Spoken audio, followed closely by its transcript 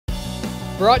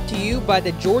brought to you by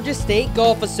the Georgia State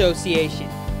Golf Association.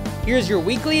 Here's your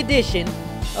weekly edition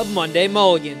of Monday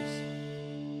Mulligans.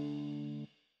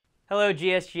 Hello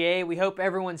GSGA, we hope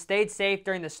everyone stayed safe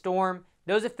during the storm.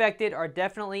 Those affected are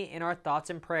definitely in our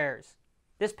thoughts and prayers.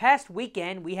 This past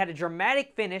weekend, we had a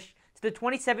dramatic finish to the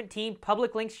 2017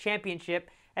 Public Links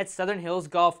Championship at Southern Hills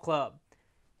Golf Club.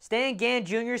 Stan Gann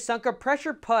Jr. sunk a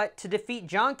pressure putt to defeat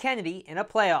John Kennedy in a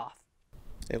playoff.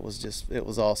 It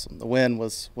was awesome. The wind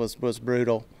was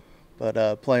brutal,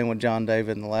 but playing with John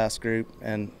David in the last group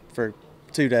and for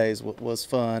 2 days was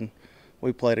fun.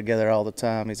 We play together all the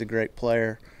time. He's a great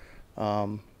player.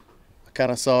 I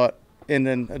kind of saw it in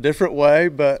a different way,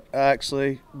 but I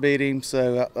actually beat him,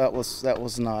 so that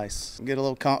was nice. Get a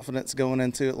little confidence going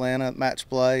into Atlanta. Match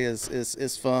play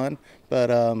is fun,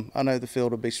 but I know the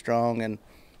field will be strong and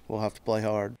we'll have to play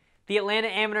hard. The Atlanta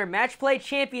Amateur Match Play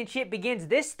Championship begins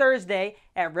this Thursday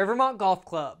at Rivermont Golf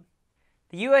Club.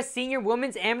 The U.S. Senior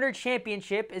Women's Amateur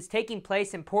Championship is taking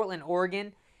place in Portland,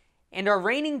 Oregon, and our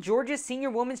reigning Georgia Senior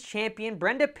Women's Champion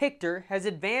Brenda Pichter has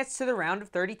advanced to the round of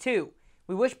 32.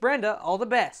 We wish Brenda all the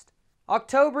best.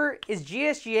 October is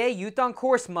GSGA Youth on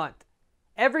Course Month.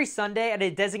 Every Sunday at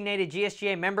a designated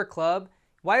GSGA member club,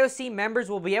 YOC members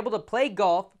will be able to play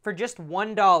golf for just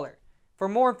 $1. For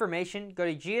more information, go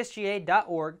to gsga.org/YOC.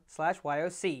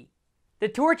 The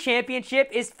Tour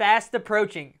Championship is fast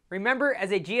approaching. Remember,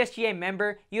 as a GSGA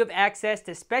member, you have access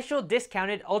to special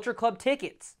discounted Ultra Club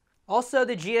tickets. Also,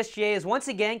 the GSGA is once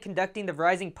again conducting the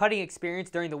Verizon Putting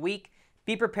Experience during the week.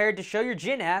 Be prepared to show your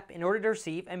GIN app in order to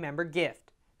receive a member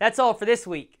gift. That's all for this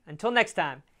week. Until next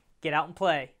time, get out and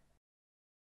play.